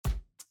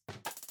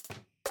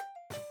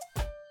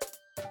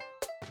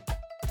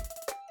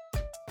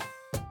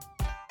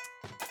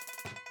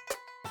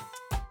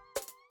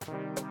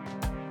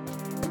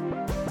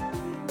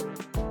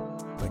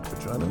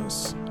joining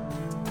us.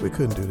 We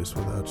couldn't do this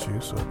without you,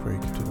 so I pray you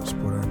continue to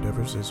support our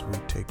endeavors as we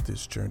take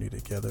this journey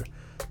together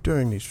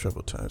during these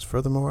troubled times.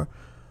 Furthermore,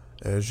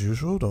 as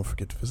usual, don't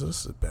forget to visit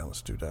us at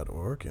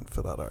balanceddo.org and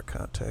fill out our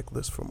contact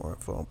list for more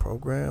info on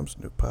programs,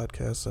 new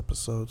podcast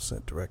episodes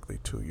sent directly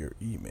to your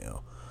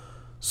email.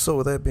 So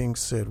with that being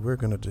said, we're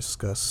going to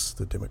discuss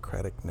the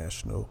Democratic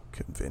National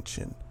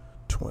Convention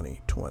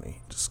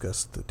 2020,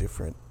 discuss the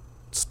different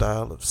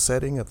style of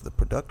setting of the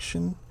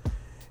production,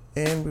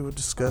 and we will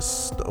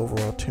discuss the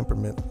overall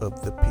temperament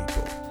of the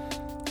people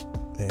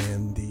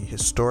and the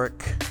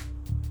historic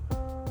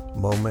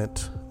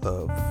moment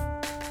of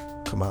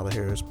Kamala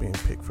Harris being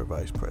picked for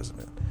vice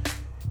president.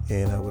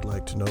 And I would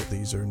like to note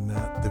these are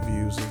not the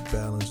views of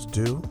Balanced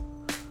Do.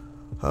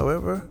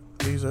 However,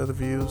 these are the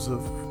views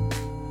of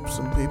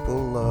some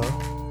people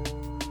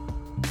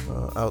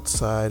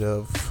outside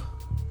of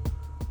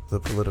the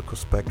political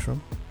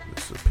spectrum.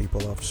 This is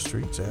people off the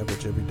streets,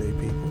 average everyday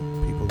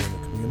people in the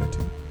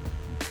community,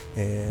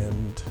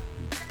 and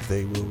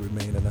they will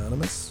remain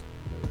anonymous.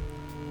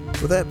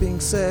 With that being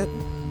said,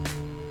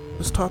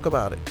 let's talk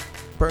about it.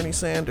 Bernie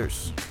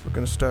Sanders, we're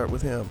going to start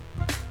with him.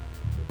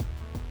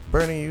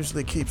 Bernie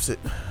usually keeps it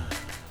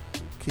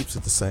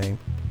the same.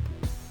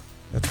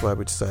 That's why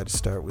we decided to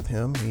start with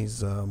him. He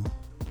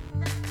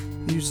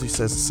usually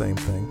says the same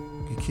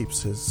thing. He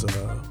keeps his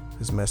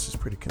message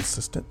pretty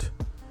consistent,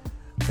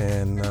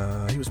 and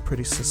he was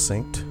pretty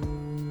succinct,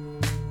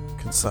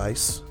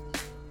 concise.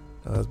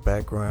 His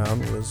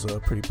background was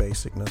pretty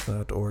basic, nothing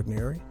out of the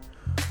ordinary,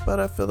 but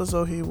I feel as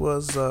though he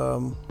was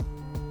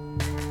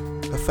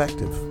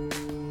effective.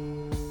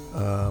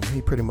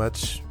 He pretty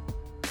much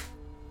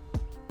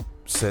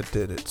said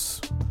that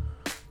it's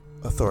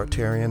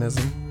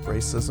authoritarianism,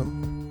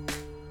 racism,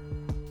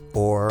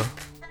 or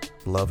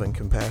love and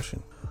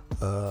compassion.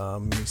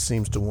 He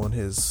seems to want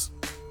his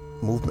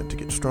movement to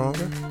get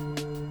stronger.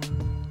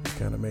 He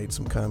kind of made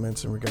some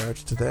comments in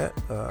regards to that.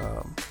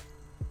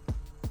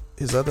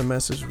 His other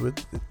message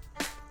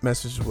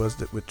was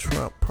that with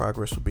Trump,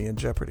 progress will be in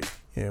jeopardy,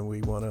 and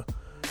we want to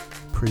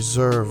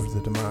preserve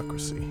the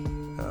democracy.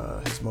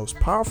 His most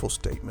powerful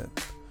statement,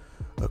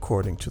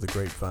 according to the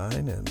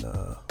grapevine and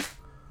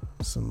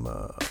some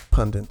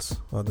pundits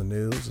on the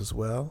news as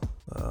well,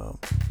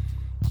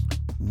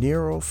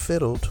 Nero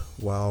fiddled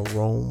while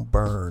Rome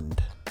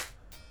burned.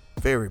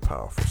 Very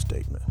powerful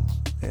statement,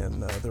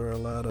 and there are a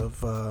lot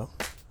of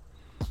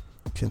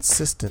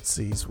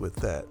consistencies with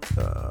that,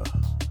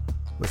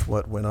 with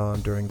what went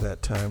on during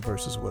that time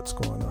versus what's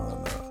going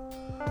on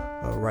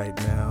right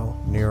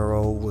now.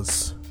 Nero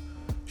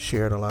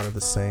shared a lot of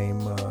the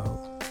same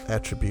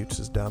attributes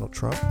as Donald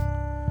Trump,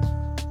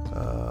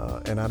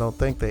 and I don't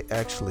think they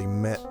actually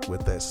met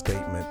with that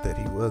statement that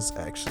he was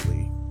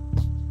actually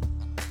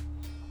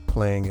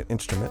playing an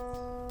instrument.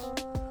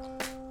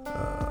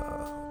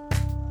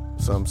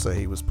 Some say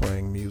he was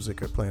playing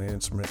music or playing an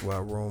instrument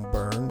while Rome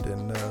burned,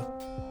 and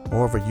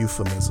more of a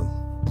euphemism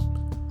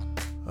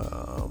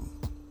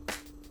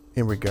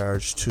in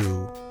regards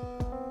to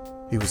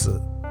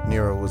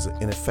Nero was an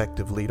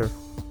ineffective leader,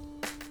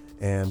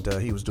 and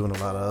he was doing a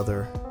lot of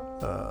other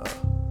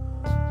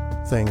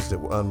things that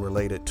were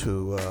unrelated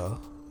to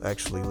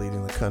actually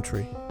leading the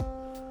country.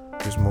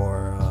 He was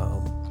more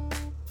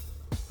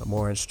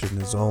interested in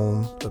his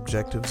own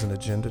objectives and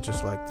agenda,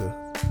 just like the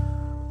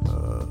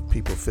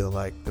people feel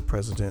like the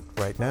president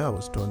right now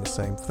is doing the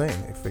same thing.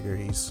 They figure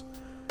he's,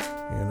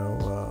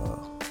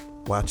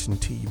 watching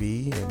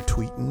TV and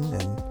tweeting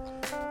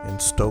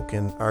and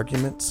stoking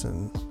arguments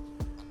and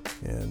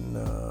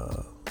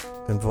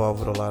involved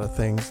with a lot of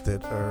things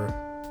that are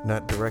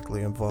not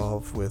directly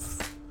involved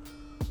with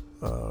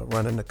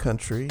running the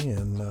country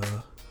and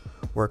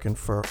working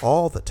for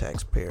all the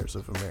taxpayers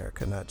of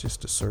America, not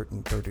just a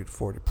certain 30 to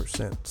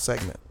 40%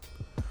 segment.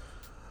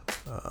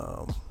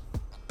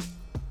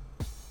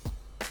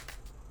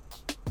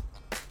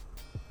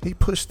 He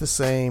pushed the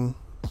same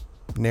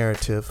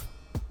narrative,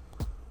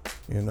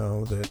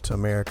 that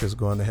America's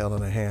going to hell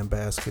in a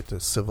handbasket, the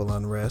civil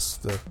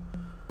unrest, the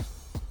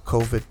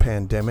COVID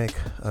pandemic,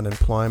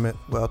 unemployment,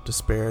 wealth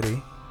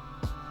disparity,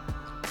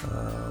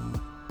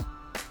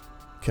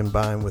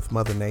 combined with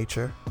Mother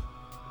Nature,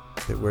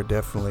 that we're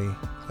definitely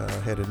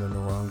headed in the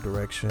wrong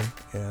direction,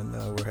 and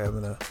we're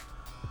having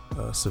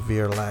a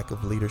severe lack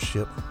of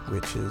leadership,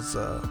 which is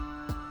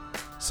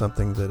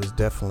something that is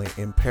definitely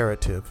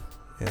imperative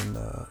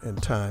in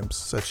times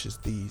such as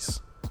these.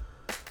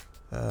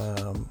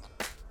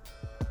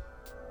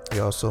 He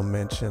also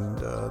mentioned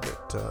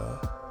that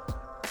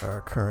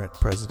our current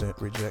president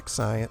rejects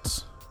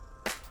science.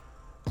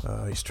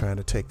 He's trying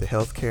to take the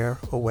health care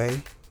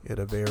away at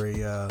a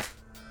very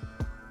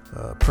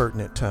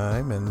pertinent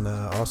time, and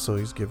also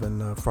he's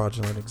given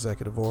fraudulent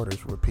executive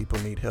orders where people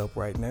need help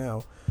right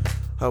now.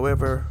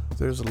 However,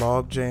 there's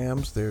log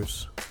jams.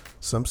 There's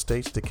some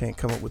states that can't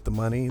come up with the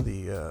money.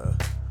 The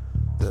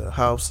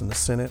House and the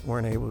Senate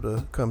weren't able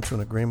to come to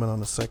an agreement on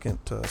the second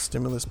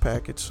stimulus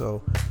package,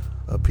 so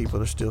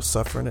people are still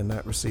suffering and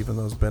not receiving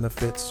those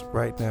benefits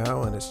right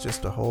now, and it's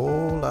just a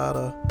whole lot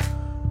of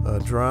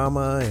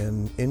drama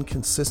and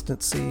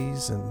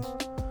inconsistencies and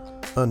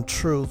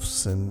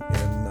untruths and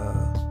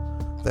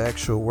the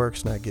actual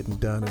work's not getting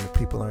done and the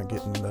people aren't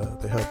getting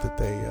the help that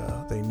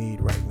they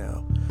need right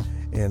now.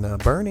 And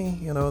Bernie,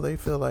 they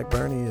feel like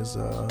Bernie is,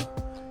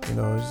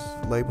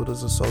 is labeled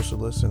as a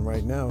socialist. And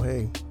right now,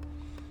 hey,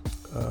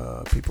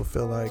 people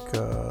feel like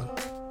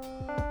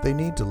they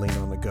need to lean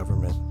on the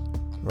government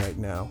right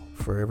now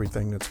for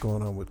everything that's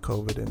going on with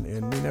COVID.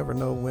 And we never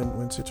know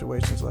when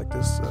situations like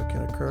this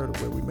can occur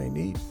to where we may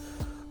need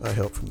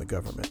help from the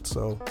government.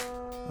 So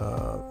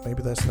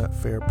maybe that's not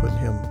fair putting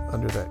him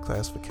under that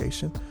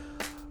classification.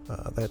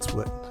 That's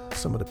what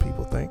some of the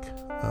people think.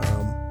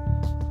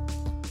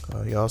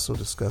 He also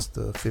discussed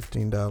the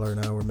 $15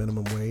 an hour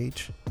minimum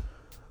wage.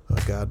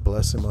 God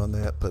bless him on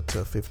that, but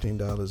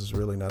 $15 is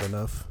really not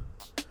enough.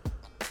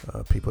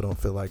 People don't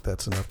feel like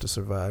that's enough to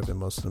survive in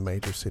most of the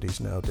major cities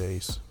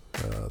nowadays.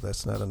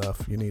 That's not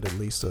enough. You need at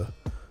least a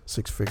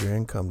six-figure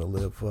income to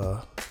live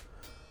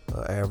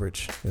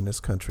average in this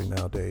country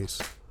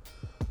nowadays,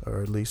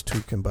 or at least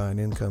two combined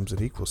incomes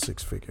that equal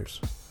six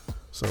figures.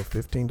 So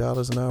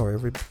 $15 an hour,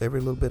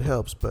 every little bit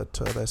helps, but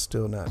that's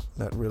still not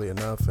really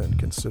enough. And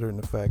considering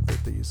the fact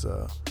that these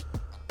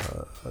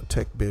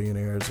tech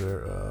billionaires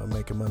are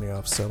making money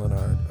off selling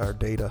our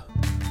data,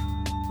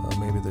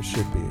 maybe there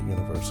should be a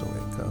universal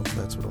income.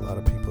 That's what a lot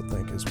of people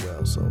think as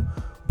well. So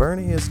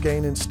Bernie is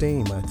gaining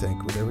steam, I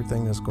think, with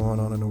everything that's going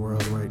on in the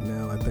world right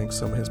now. I think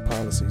some of his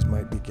policies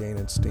might be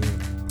gaining steam.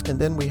 And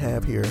then we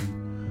have here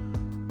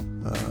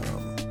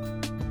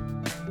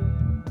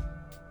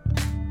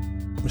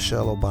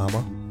Michelle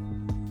Obama.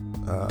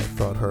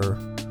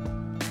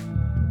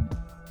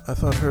 I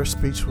thought her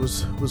speech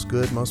was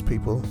good. Most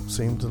people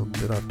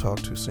that I've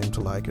talked to seem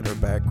to like it. Her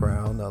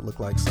background looked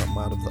like something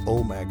out of the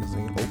old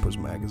magazine, Oprah's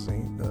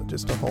magazine.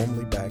 Just a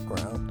homely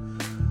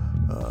background,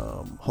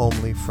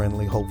 homely,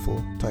 friendly,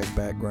 hopeful type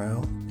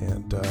background.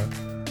 And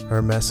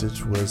her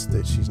message was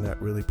that she's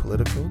not really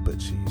political,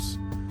 but she's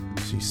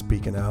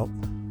speaking out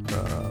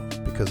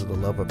because of the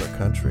love of her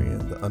country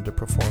and the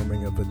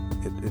underperforming of the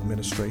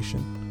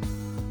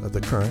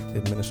current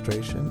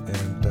administration.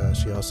 And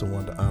she also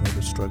wanted to honor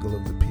the struggle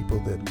of the people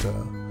that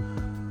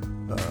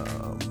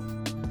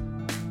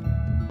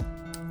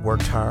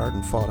worked hard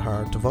and fought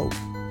hard to vote,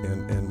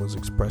 and was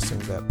expressing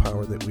that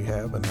power that we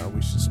have and how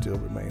we should still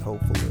remain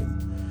hopeful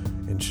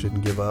and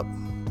shouldn't give up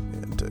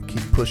and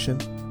keep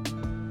pushing.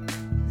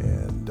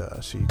 And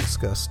she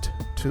discussed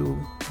too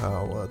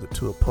how the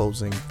two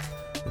opposing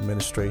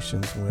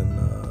administrations,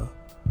 when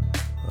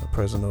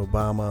President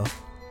Obama,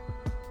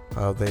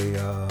 how they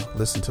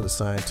listened to the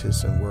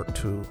scientists and worked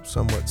to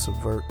somewhat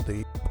subvert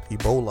the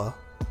Ebola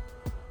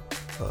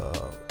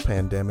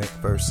pandemic,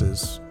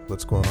 versus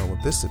what's going on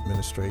with this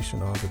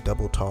administration, all the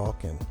double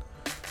talk and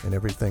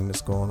everything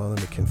that's going on, and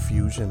the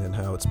confusion, and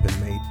how it's been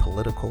made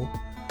political,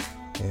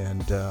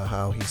 and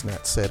how he's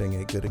not setting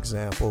a good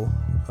example,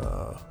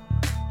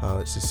 how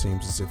it just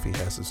seems as if he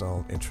has his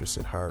own interests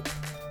at heart,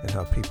 and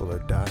how people are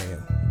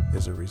dying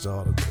as a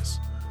result of this.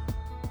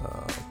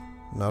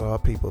 Not all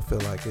people feel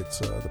like it's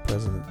the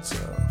president's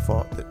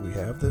fault that we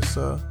have this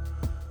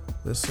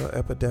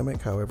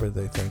epidemic. However,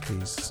 they think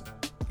he's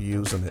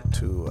using it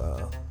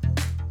to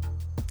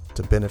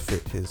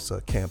benefit his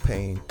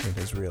campaign and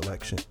his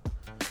reelection.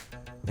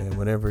 And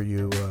whenever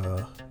you're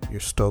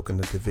stoking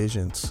the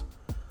divisions,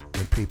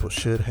 when people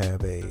should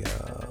have a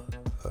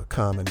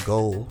common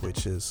goal,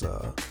 which is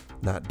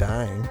not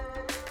dying,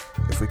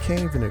 if we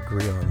can't even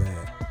agree on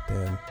that,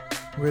 then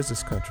where's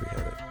this country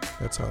headed?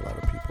 That's how a lot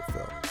of people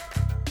felt.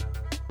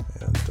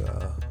 And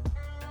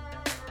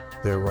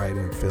they're right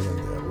in feeling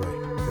that way.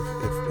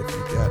 If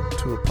you got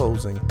two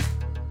opposing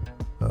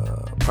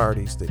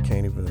parties that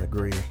can't even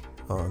agree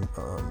on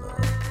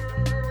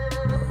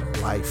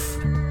life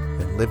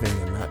and living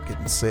and not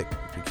getting sick,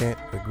 if you can't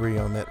agree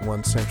on that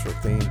one central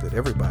theme that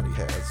everybody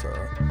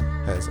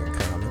has in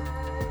common,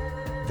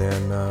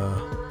 then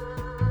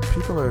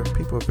people are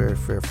very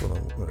fearful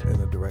in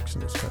the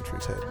direction this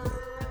country's heading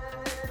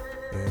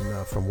in.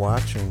 And from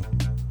watching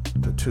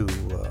the two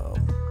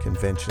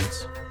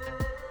conventions,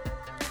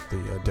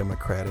 the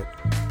Democratic,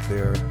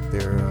 their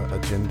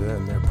agenda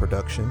and their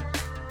production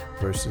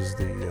versus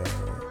the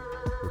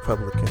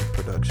Republican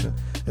production,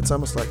 it's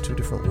almost like two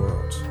different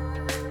worlds.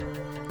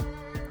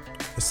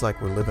 It's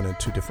like we're living in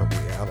two different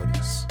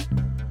realities.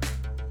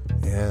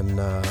 And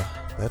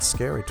that's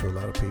scary to a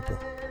lot of people,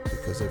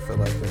 because they feel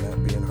like they're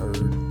not being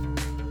heard.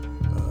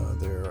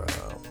 There are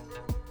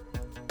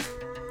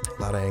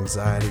a lot of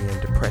anxiety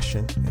and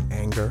depression and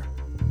anger,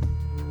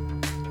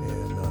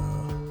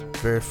 and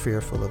very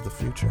fearful of the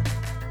future.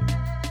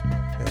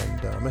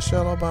 And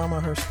Michelle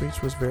Obama, her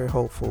speech was very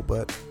hopeful,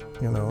 but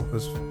they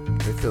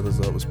feel as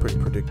though it was pretty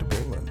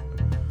predictable, and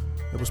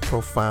it was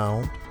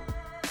profound.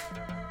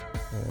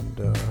 And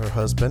her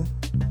husband,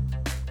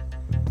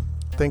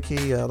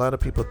 a lot of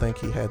people think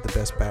he had the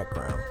best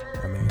background.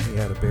 I mean, he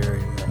had a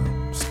very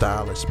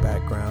stylish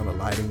background. The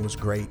lighting was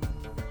great.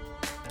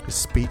 His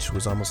speech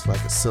was almost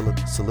like a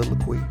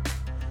soliloquy.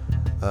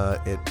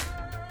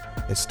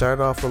 It It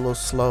started off a little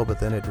slow, but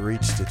then it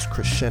reached its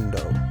crescendo,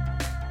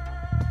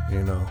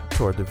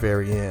 toward the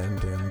very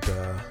end, and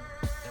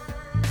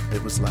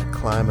it was like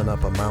climbing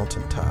up a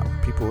mountaintop.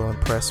 People were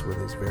impressed with it.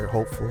 It was very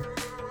hopeful,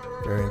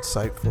 very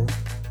insightful,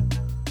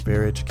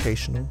 very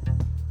educational,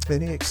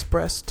 and he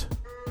expressed,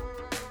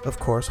 of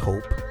course,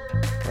 hope,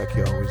 like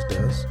he always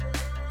does,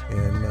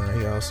 and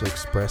he also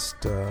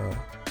expressed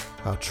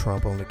how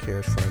Trump only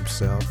cares for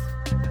himself,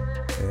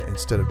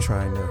 instead of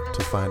trying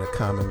to find a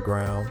common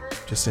ground,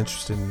 just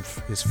interested in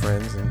his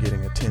friends and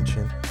getting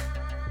attention,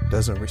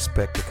 doesn't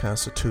respect the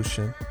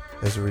Constitution.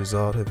 As a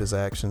result of his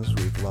actions,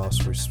 we've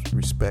lost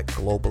respect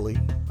globally.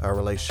 Our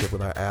relationship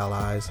with our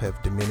allies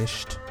have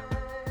diminished.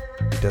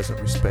 He doesn't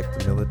respect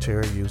the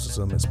military, uses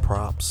them as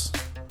props.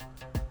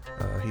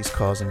 He's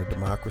causing a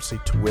democracy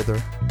to wither.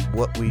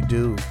 What we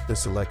do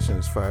this election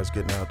as far as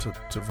getting out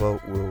to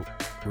vote will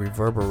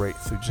reverberate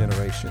through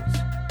generations.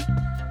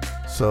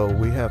 So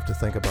we have to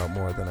think about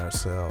more than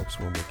ourselves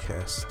when we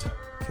cast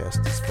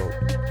this vote.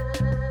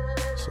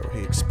 So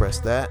he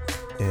expressed that,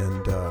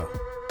 and it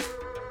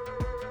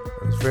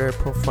was very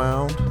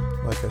profound,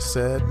 like I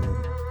said,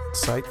 and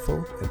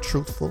insightful and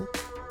truthful.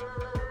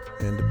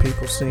 And the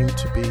people seem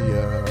to be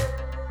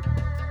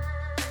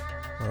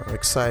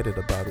excited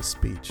about his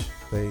speech.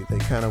 They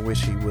kind of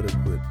wish he would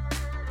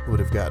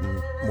have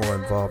gotten more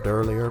involved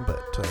earlier,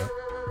 but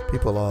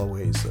people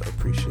always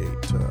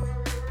appreciate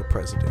the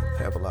president,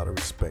 have a lot of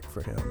respect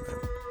for him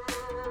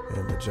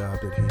and the job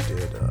that he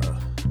did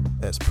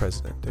as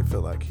president. They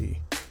feel like he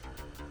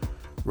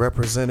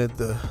represented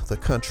the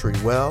country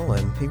well,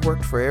 and he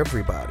worked for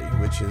everybody,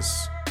 which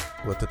is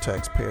what the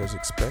taxpayers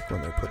expect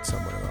when they put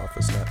someone in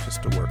office, not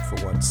just to work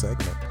for one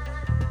segment.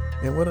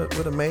 And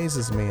what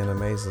amazes me and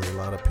amazes a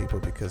lot of people,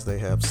 because they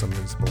have some of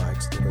these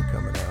blacks that are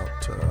coming out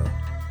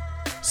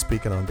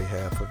speaking on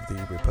behalf of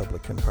the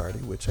Republican Party,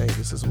 which, hey,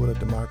 this is what a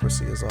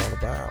democracy is all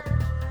about.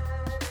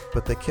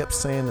 But they kept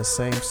saying the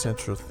same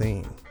central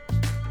theme.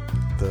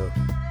 The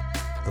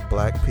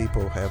black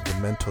people have the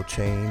mental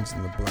chains,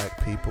 and the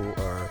black people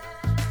are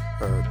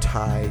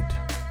tied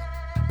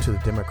to the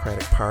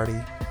Democratic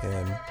Party,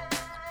 and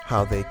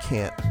how they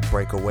can't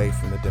break away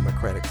from the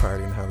Democratic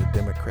Party, and how the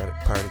Democratic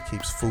Party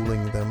keeps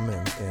fooling them,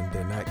 and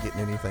they're not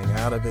getting anything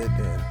out of it,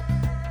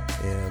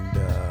 and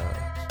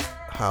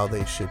how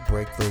they should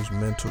break those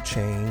mental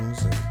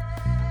chains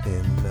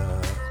and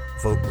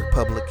vote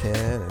Republican,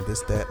 and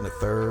this, that, and the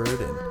third,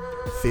 and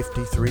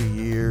 53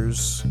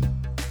 years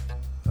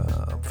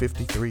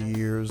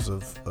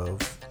of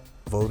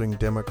voting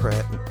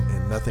Democrat,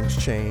 and nothing's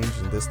changed,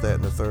 and this, that,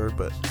 and the third.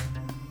 But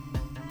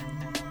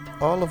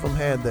all of them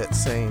had that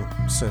same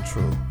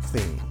central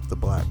theme, the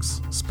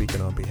blacks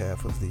speaking on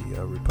behalf of the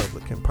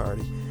Republican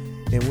Party.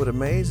 And what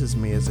amazes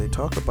me is they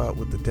talk about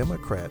what the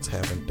Democrats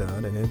haven't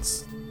done, and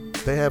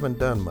they haven't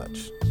done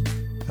much.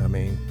 I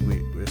mean,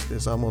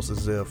 it's almost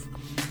as if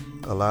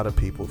a lot of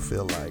people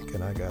feel like,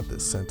 and I got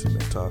this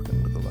sentiment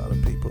talking with a lot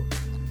of people,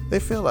 they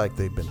feel like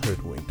they've been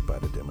hoodwinked by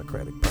the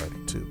Democratic Party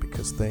too,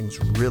 because things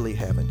really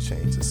haven't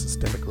changed. The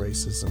systemic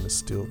racism is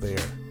still there.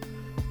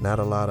 Not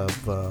a lot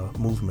of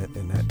movement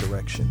in that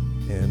direction.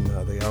 And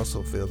they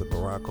also feel that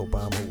Barack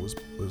Obama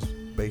was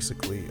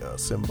basically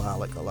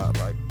symbolic, a lot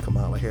like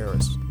Kamala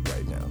Harris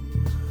right now.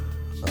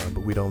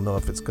 But we don't know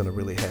if it's going to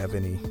really have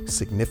any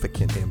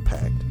significant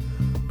impact.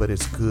 But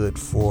it's good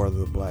for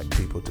the black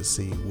people to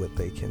see what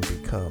they can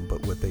become.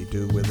 But what they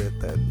do with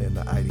it, and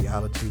the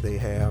ideology they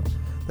have,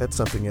 that's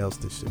something else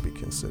that should be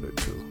considered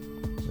too.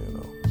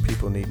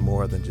 People need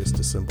more than just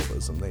the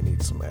symbolism. They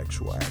need some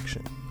actual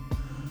action.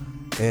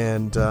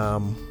 And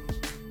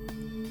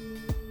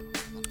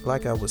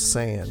like I was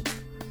saying,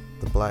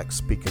 the blacks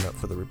speaking up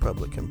for the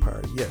Republican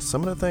Party. Yes,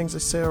 some of the things they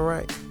say are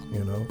right.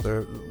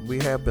 We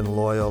have been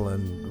loyal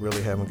and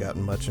really haven't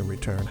gotten much in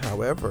return.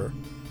 However,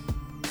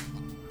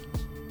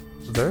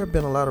 there have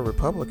been a lot of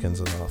Republicans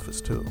in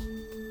office too,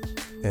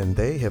 and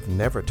they have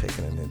never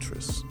taken an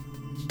interest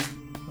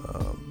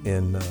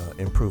in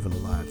improving the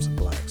lives of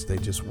blacks. They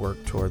just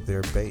work toward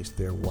their base,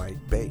 their white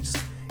base.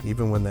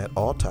 Even when that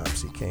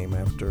autopsy came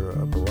after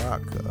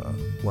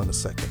Barack won a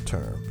second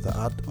term, the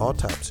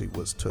autopsy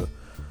was to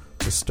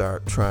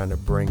start trying to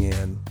bring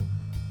in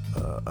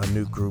a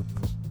new group,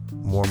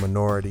 more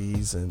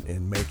minorities,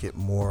 and make it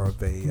more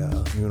of a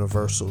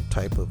universal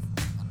type of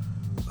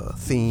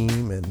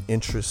theme and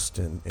interest,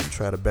 and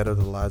try to better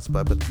the lives of,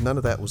 but none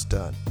of that was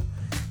done.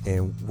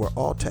 And we're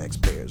all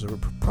taxpayers. There were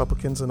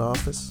Republicans in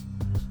office,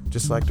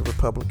 just like the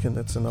Republican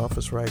that's in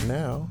office right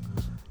now.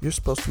 You're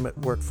supposed to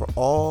work for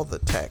all the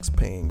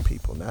tax-paying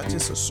people, not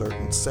just a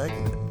certain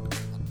segment.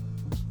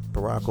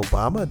 Barack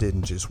Obama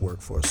didn't just work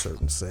for a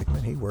certain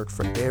segment. He worked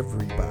for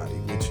everybody,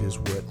 which is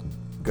what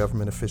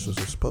government officials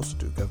are supposed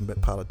to do,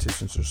 government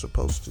politicians are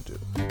supposed to do.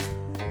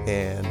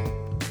 And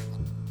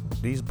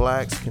these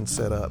blacks can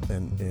set up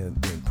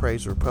and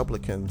praise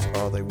Republicans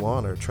all they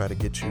want, or try to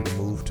get you to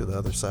move to the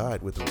other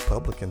side with the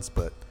Republicans,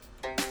 but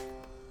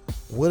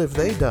what have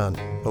they done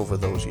over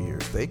those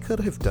years? They could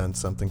have done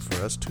something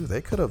for us too.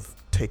 They could have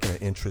taken an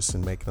interest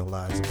in making the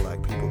lives of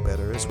black people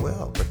better as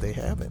well, but they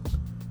haven't.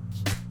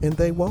 And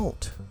they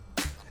won't.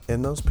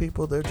 And those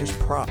people, they're just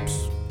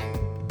props.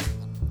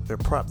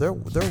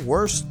 They're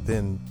worse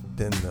than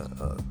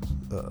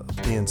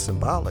being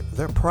symbolic.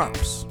 They're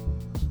props.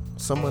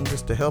 Someone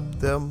just to help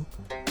them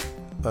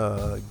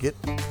get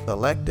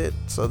elected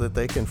so that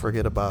they can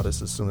forget about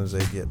us as soon as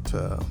they get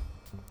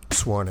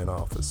sworn in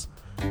office.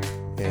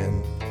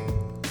 And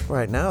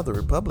right now, the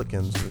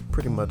Republicans are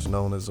pretty much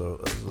known as a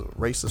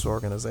racist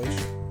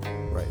organization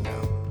right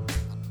now.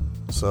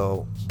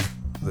 So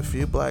the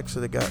few blacks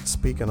that got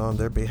speaking on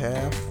their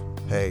behalf,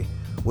 hey,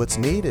 what's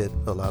needed,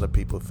 a lot of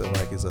people feel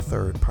like, is a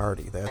third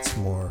party. That's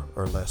more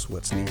or less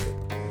what's needed.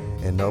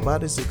 And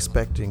nobody's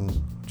expecting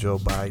Joe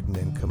Biden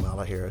and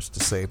Kamala Harris to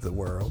save the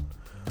world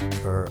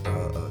or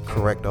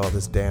correct all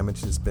this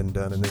damage that's been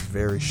done in this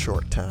very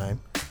short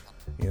time.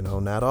 You know,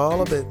 not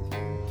all of it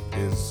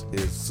is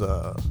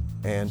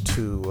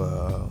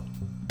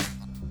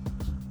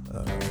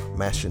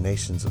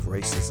machinations of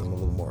racism a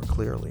little more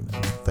clearly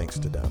now, thanks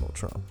to Donald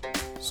Trump.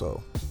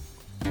 So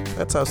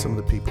that's how some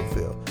of the people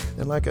feel.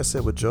 And like I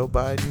said, with Joe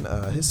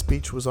Biden, his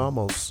speech was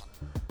almost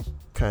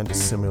kind of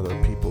similar.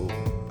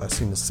 I've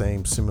seen the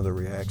same similar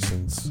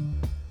reactions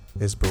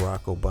as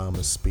Barack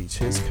Obama's speech.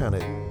 His kind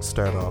of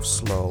started off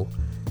slow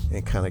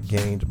and kind of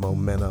gained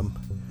momentum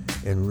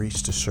and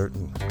reached a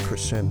certain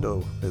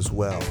crescendo as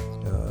well.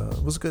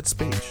 It was a good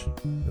speech.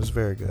 It was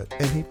very good.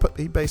 And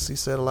he basically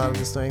said a lot of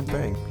the same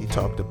thing. He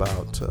talked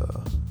about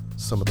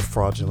some of the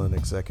fraudulent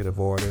executive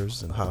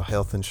orders and how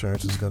health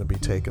insurance is going to be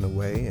taken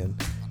away.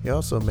 And he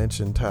also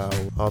mentioned how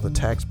all the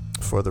tax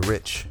for the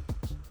rich,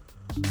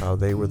 how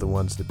they were the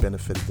ones that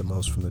benefited the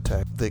most from the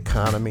tax. The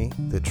economy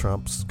that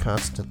Trump's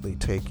constantly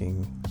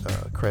taking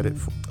credit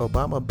for.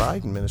 Obama-Biden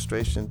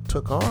administration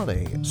took on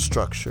a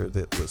structure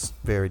that was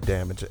very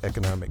damaged,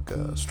 economic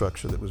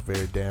structure that was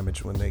very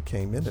damaged when they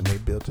came in, and they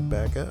built it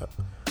back up.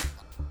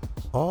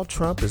 All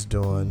Trump is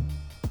doing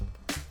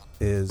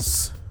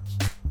is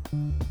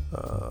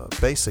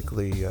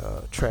basically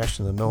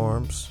trashing the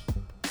norms.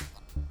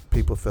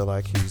 People feel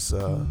like he's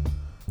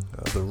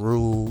the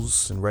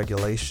rules and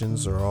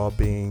regulations are all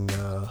being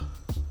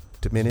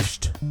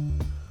diminished,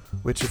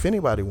 which if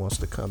anybody wants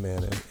to come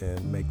in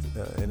and make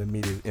an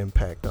immediate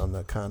impact on the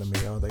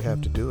economy, all they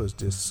have to do is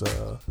just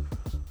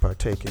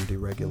partake in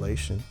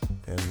deregulation,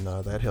 and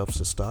that helps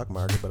the stock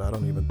market. But I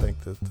don't even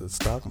think that the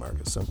stock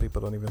market, some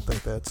people don't even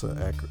think that's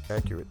an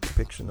accurate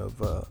depiction of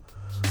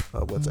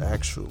what's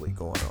actually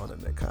going on in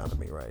the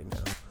economy right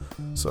now.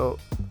 So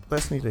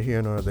that's neither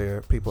here nor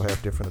there. People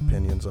have different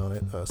opinions on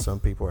it. Some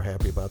people are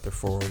happy about their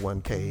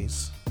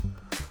 401ks,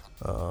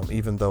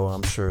 even though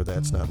I'm sure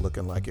that's not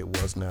looking like it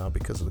was now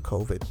because of the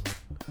COVID.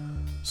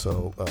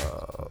 So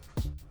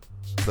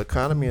the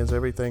economy is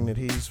everything that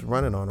he's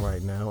running on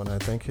right now, and I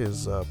think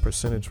his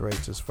percentage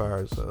rates as far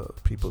as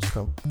people's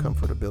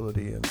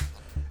comfortability and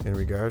in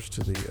regards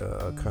to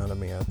the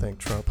economy, I think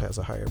Trump has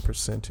a higher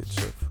percentage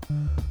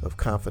of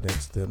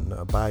confidence than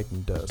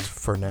Biden does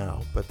for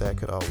now, but that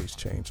could always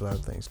change. A lot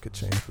of things could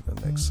change within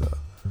the next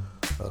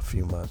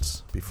few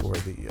months before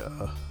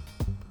the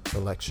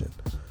election.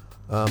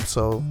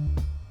 So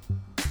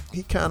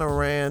he kind of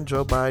ran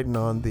Joe Biden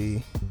on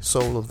the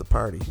soul of the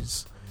party.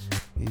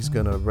 He's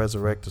going to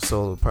resurrect the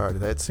soul of the party.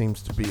 That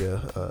seems to be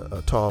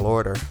a tall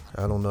order.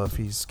 I don't know if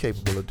he's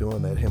capable of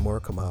doing that, him or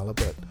Kamala,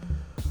 but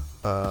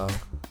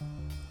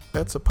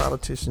that's a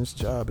politician's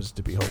job, is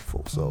to be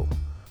hopeful. So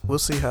we'll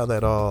see how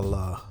that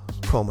all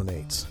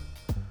culminates.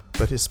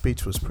 But his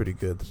speech was pretty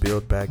good. The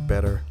Build Back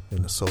Better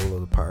and the soul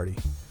of the party,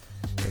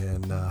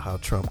 and how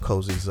Trump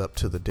cozies up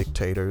to the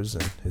dictators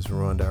and has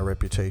ruined our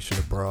reputation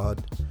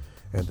abroad,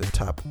 and the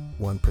top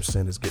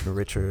 1% is getting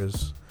richer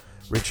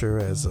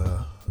as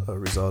a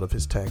result of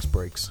his tax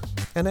breaks.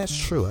 And that's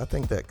true. I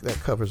think that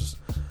covers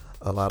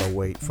a lot of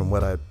weight from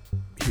what I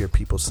hear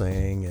people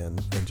saying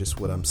and just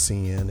what I'm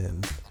seeing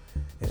and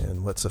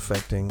what's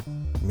affecting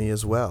me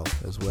as well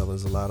as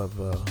a lot of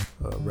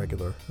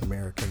regular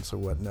Americans or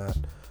whatnot.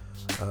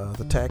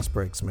 The tax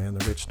breaks, man.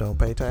 The rich don't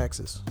pay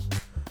taxes.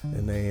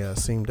 And they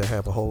seem to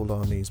have a hold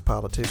on these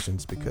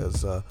politicians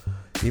because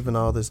even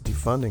all this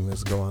defunding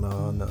that's going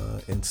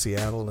on in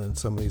Seattle and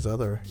some of these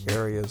other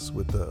areas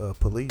with the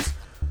police,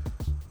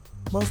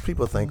 most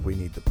people think we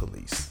need the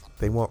police.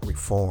 They want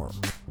reform.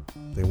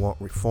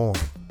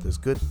 There's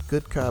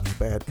good cops,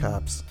 bad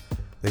cops.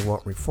 They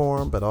want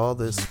reform, but all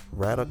this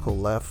radical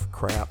left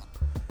crap,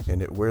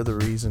 and that we're the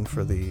reason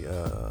for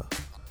the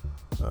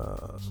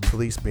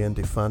police being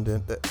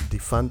defunded.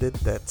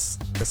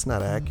 That's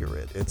not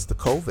accurate. It's the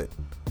COVID,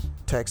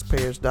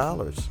 taxpayers'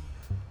 dollars.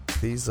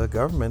 These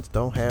governments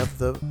don't have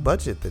the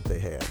budget that they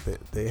had.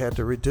 They had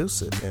to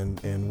reduce it.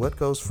 And what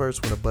goes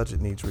first when a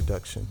budget needs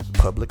reduction?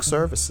 Public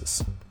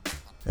services.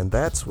 And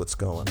that's what's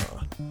going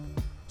on.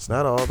 It's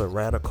not all the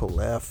radical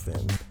left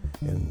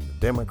and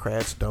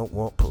Democrats don't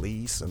want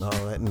police and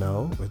all that.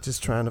 No, we're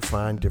just trying to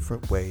find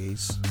different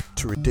ways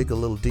to dig a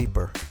little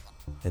deeper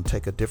and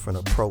take a different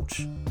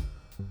approach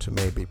to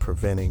maybe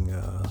preventing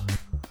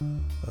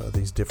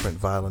these different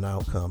violent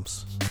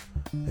outcomes.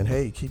 And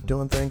hey, you keep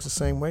doing things the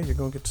same way, you're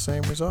going to get the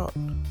same result.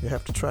 You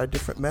have to try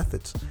different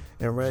methods.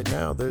 And right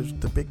now,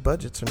 the big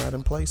budgets are not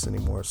in place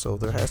anymore, so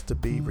there has to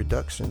be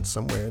reduction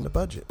somewhere in the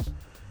budget.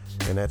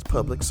 And that's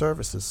public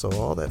services. So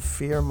all that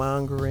fear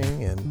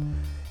mongering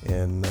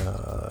and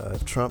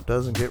if Trump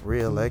doesn't get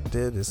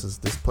reelected,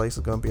 this place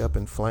is going to be up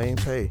in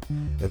flames. Hey,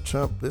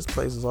 this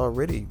place is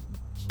already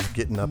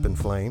getting up in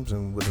flames,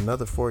 and with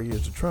another 4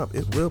 years of Trump,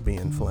 it will be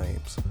in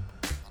flames.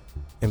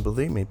 And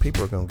believe me,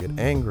 people are going to get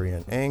angry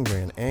and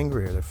angry and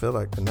angrier. They feel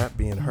like they're not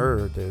being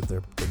heard.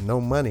 They're no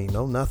money,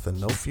 no nothing,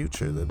 no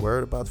future. They're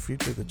worried about the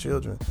future of the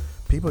children.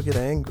 People get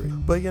angry,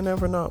 but you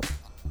never know.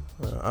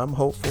 I'm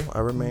hopeful. I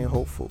remain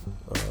hopeful.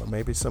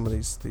 Maybe some of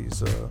these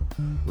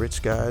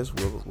rich guys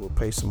will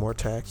pay some more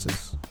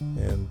taxes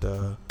and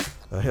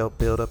help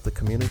build up the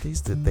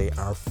communities that they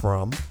are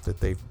from,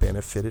 that they've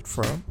benefited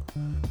from.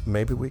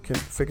 Maybe we can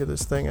figure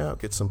this thing out,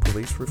 get some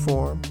police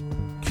reform,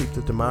 keep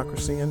the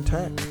democracy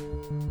intact.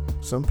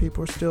 Some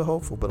people are still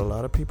hopeful, but a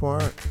lot of people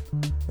aren't.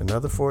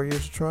 Another 4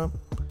 years of Trump,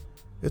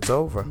 it's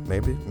over.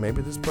 Maybe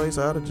this place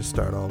ought to just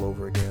start all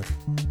over again.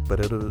 But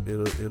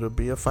it'll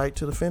be a fight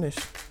to the finish.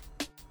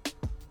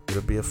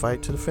 It'll be a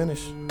fight to the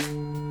finish.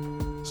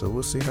 So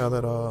we'll see how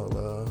that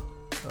all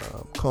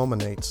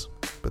culminates.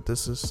 But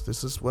this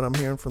is what I'm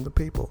hearing from the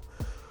people.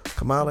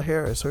 Kamala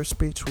Harris, her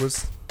speech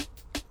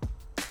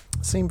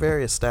seemed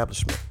very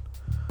establishment.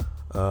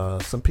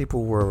 Some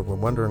people were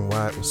wondering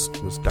why it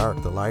was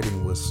dark. The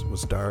lighting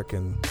was dark,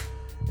 and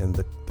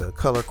the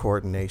color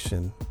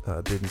coordination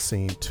didn't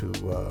seem to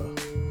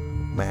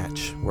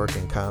work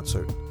in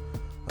concert.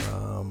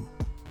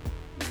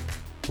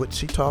 What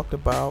she talked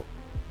about,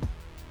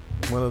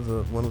 one of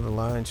the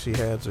lines she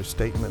had, or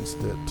statements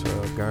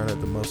that garnered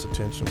the most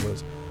attention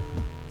was,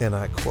 and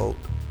I quote,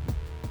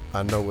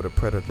 "I know what a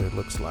predator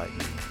looks like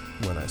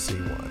when I see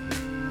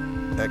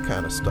one." That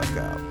kind of stuck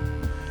out.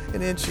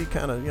 And then she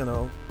kind of,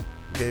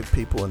 gave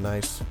people a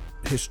nice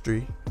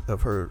history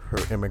of her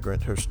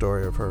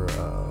story of her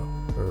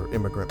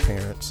immigrant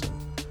parents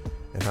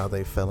and how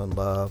they fell in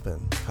love,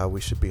 and how we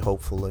should be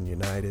hopeful and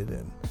united,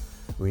 and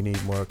we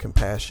need more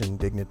compassion,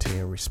 dignity,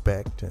 and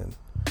respect, and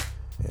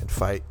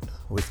fight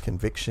with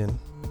conviction,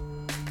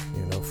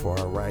 for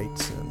our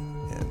rights,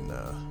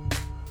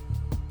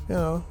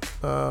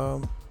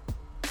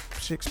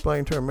 she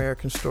explained her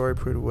American story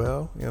pretty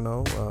well,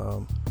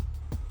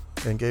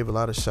 and gave a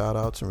lot of shout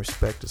outs and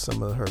respect to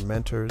some of her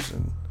mentors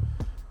and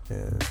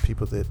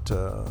people that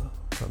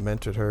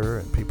mentored her,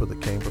 and people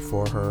that came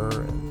before her,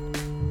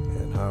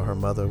 and how her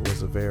mother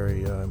was a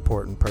very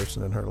important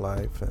person in her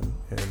life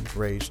and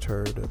raised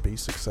her to be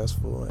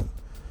successful.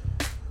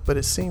 But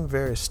it seemed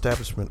very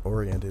establishment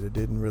oriented. It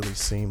didn't really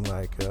seem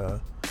like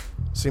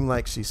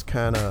she's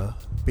kind of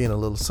being a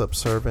little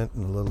subservient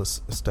and a little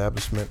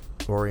establishment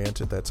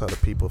oriented. That's how the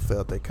people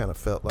felt. They kind of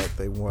felt like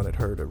they wanted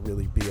her to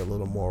really be a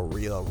little more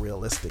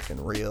realistic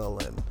and real,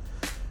 and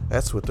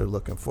that's what they're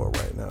looking for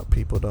right now.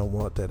 People don't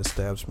want that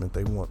establishment.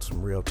 They want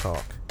some real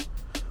talk.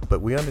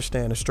 But we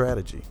understand the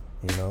strategy.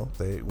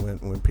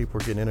 When people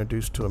are getting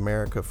introduced to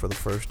America for the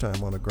first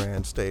time on a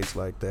grand stage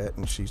like that,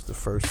 and she's the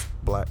first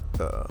black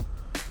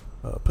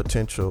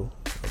potential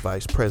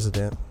vice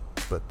president,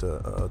 but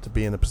to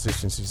be in the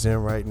position she's in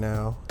right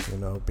now,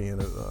 being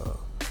a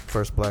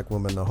first black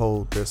woman to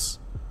hold this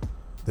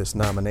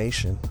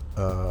nomination,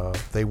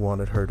 they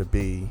wanted her to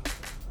be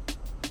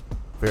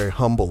very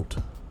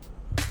humbled.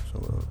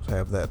 So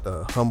have that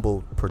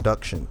humbled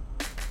production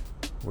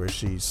where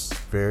she's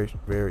very,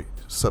 very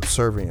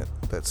subservient.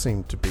 That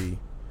seemed to be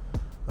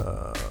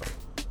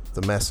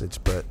the message,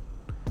 but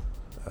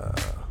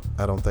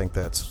I don't think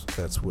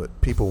that's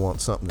what people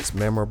want. Something that's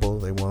memorable.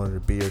 They want her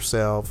to be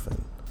herself,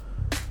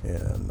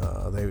 and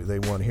they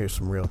want to hear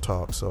some real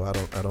talk. So I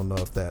don't know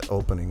if that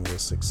opening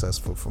was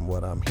successful from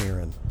what I'm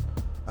hearing.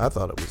 I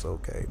thought it was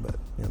okay, but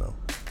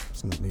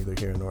it's neither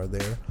here nor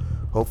there.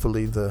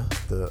 Hopefully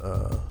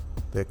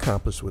they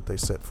accomplish what they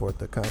set forth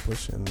to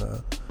accomplish, and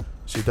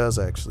she does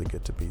actually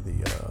get to be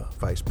the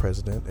vice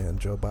president and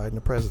Joe Biden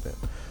the president.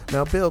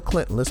 Now, Bill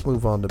Clinton, let's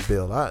move on to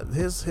Bill.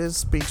 His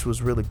speech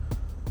was really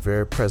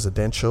very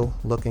presidential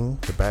looking.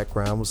 The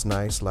background was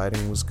nice,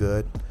 lighting was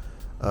good,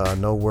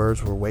 no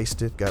words were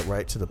wasted, got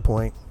right to the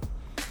point.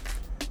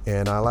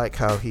 And I like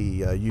how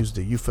he used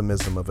the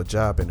euphemism of a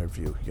job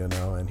interview,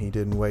 and he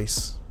didn't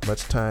waste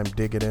much time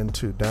digging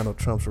into Donald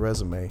Trump's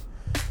resume,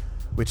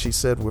 which he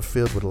said were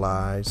filled with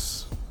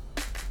lies.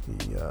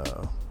 He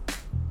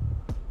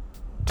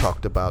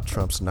talked about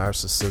Trump's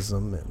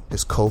narcissism and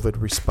his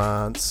COVID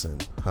response,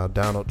 and how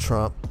Donald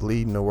Trump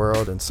leading the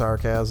world in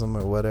sarcasm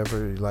or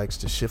whatever. He likes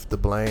to shift the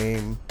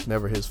blame,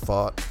 never his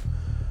fault.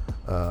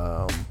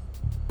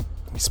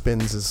 He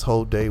spends his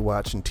whole day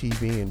watching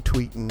TV and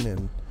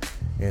tweeting,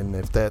 and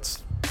if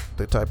that's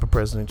the type of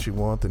president you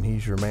want, then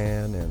he's your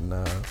man.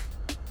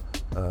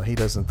 And he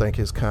doesn't think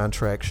his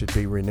contract should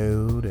be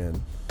renewed,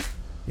 and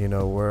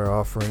we're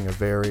offering a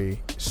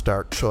very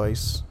stark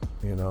choice.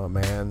 A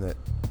man that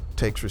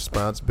takes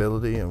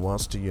responsibility and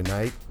wants to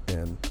unite,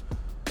 and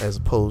as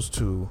opposed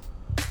to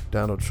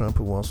Donald Trump,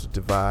 who wants to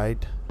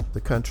divide the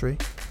country.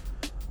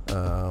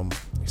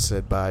 He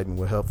said Biden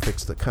will help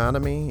fix the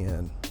economy,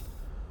 and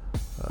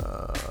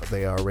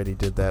they already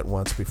did that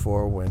once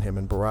before when him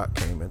and Barack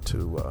came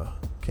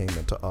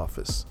into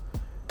office.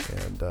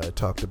 And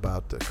talked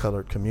about the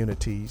colored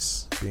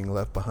communities being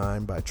left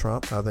behind by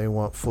Trump, how they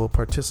want full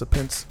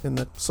participants in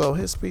the. So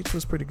his speech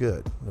was pretty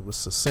good. It was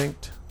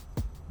succinct.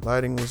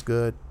 Lighting was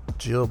good.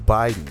 Jill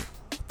Biden,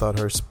 thought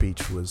her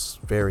speech was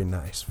very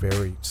nice.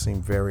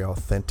 Seemed very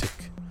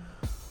authentic.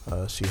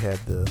 She had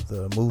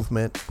the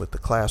movement with the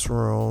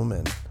classroom,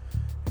 and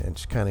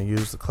she kind of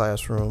used the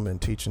classroom and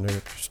teaching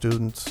her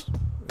students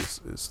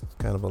is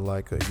kind of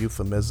like a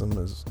euphemism,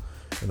 is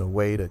in a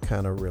way to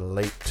kind of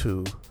relate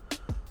to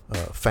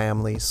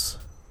families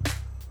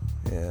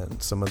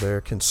and some of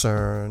their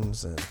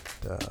concerns, and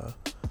I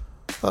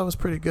thought it was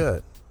pretty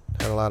good.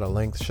 Had a lot of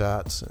length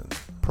shots and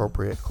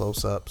appropriate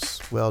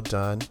close-ups. Well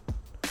done.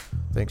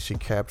 I think she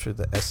captured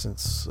the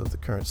essence of the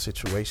current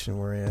situation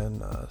we're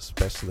in,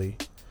 especially,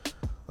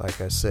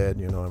 like I said,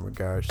 in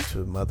regards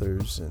to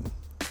mothers and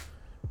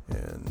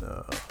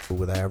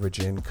with average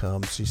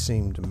incomes. She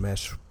seemed to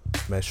mesh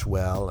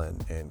well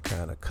and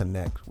kind of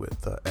connect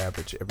with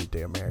average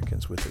everyday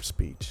Americans with her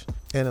speech.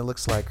 And it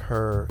looks like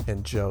her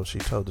and Joe, she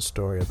told the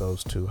story of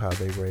those two, how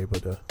they were able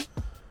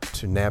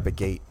to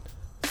navigate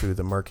through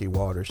the murky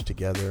waters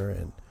together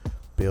and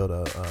build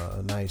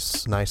a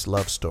nice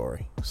love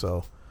story.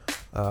 So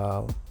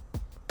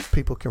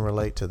people can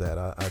relate to that.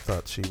 I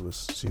thought she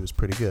was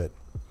pretty good.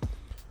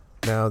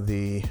 Now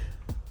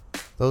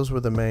those were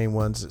the main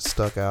ones that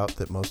stuck out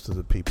that most of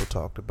the people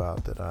talked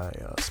about that I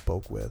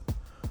spoke with.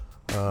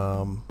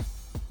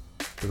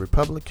 The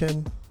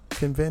Republican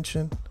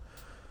convention,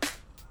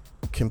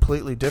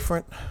 completely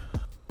different.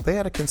 They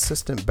had a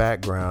consistent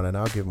background, and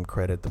I'll give them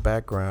credit. The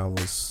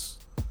backgrounds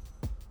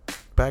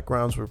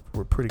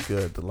were pretty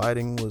good. The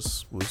lighting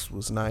was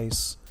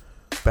nice.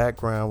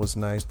 Background was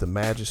nice. The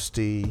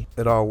majesty,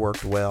 it all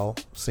worked well.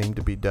 Seemed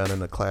to be done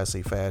in a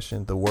classy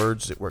fashion. The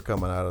words that were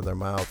coming out of their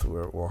mouth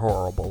were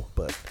horrible,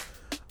 but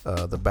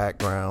the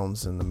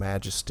backgrounds and the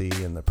majesty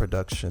and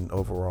the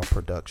overall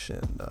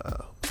production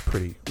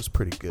was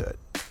pretty good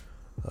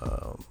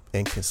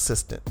and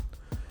consistent.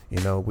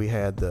 We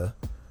had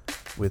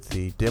with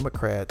the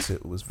Democrats,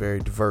 it was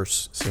very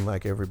diverse. It seemed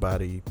like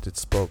everybody that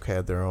spoke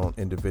had their own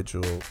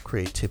individual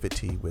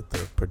creativity with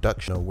the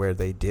production, where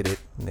they did it,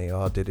 and they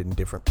all did it in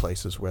different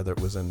places, whether it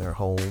was in their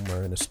home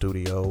or in a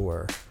studio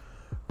or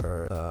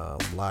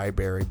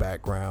library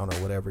background or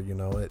whatever.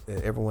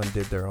 Everyone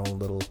did their own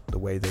the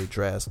way they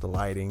dressed, the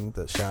lighting,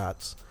 the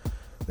shots.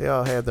 They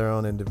all had their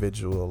own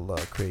individual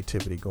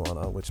creativity going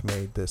on, which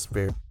made this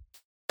very.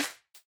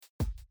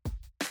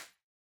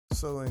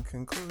 So in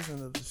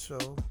conclusion of the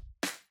show,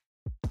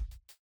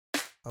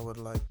 I would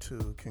like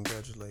to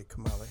congratulate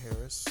Kamala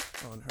Harris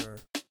on her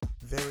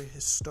very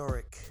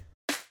historic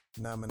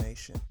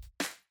nomination.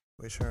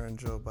 Wish her and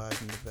Joe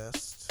Biden the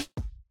best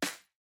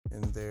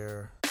in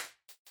their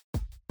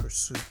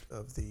pursuit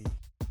of the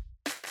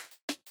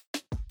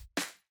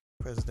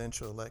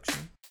presidential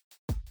election.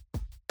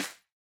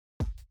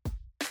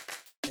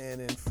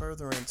 And in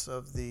furtherance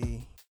of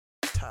the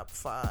top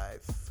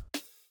 5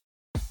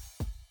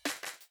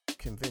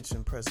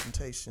 convention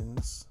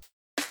presentations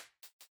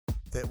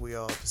that we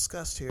all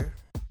discussed here,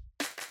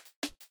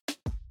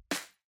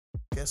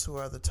 guess who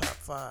are the top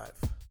 5?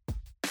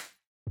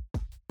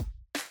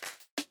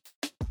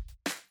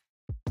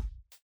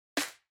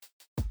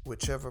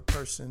 Whichever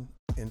person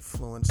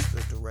influenced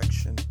the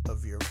direction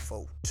of your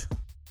vote.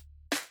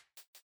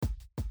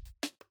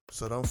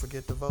 So don't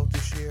forget to vote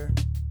this year.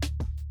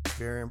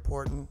 Very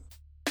important.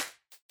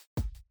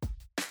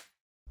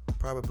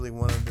 Probably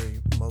one of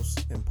the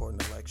most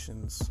important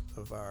elections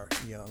of our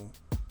young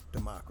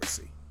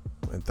democracy.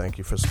 And thank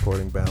you for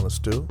supporting Balanced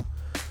Stew.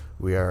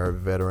 We are a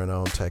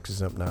veteran-owned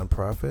tax-exempt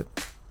nonprofit.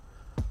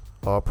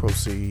 All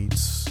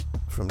proceeds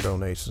from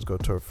donations go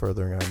toward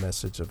furthering our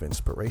message of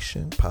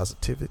inspiration,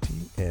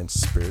 positivity, and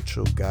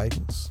spiritual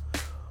guidance,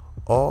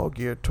 all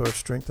geared towards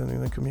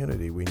strengthening the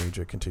community. We need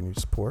your continued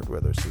support,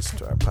 whether it's listening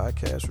to our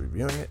podcast,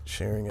 reviewing it,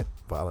 sharing it,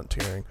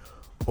 volunteering,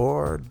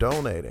 or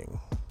donating.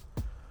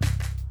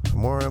 For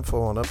more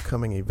info on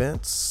upcoming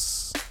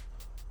events,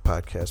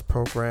 podcast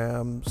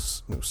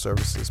programs, new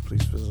services,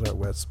 please visit our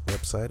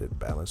website at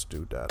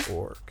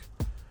balancedstew.org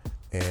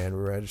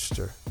and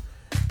register.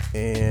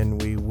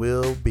 And we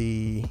will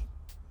be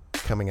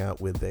coming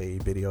out with a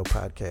video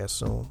podcast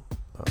soon.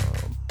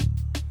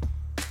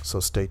 So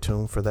stay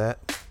tuned for that.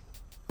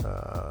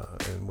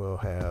 And we'll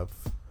have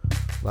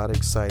a lot of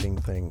exciting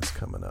things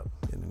coming up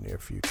in the near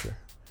future.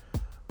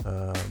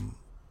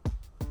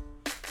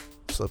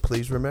 So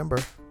please remember,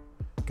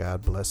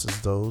 God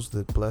blesses those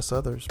that bless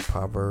others.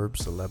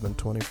 Proverbs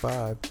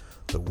 11:25.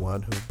 The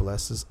one who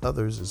blesses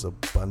others is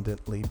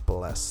abundantly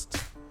blessed.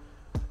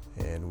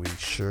 And we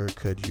sure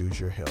could use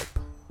your help.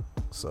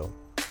 So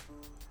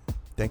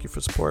thank you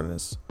for supporting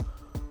us.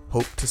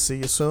 Hope to see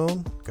you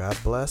soon. God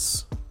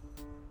bless.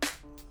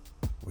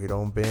 We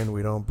don't bend,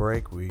 we don't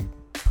break. We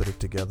put it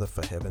together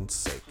for heaven's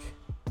sake.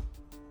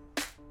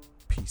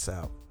 Peace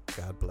out.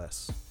 God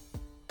bless.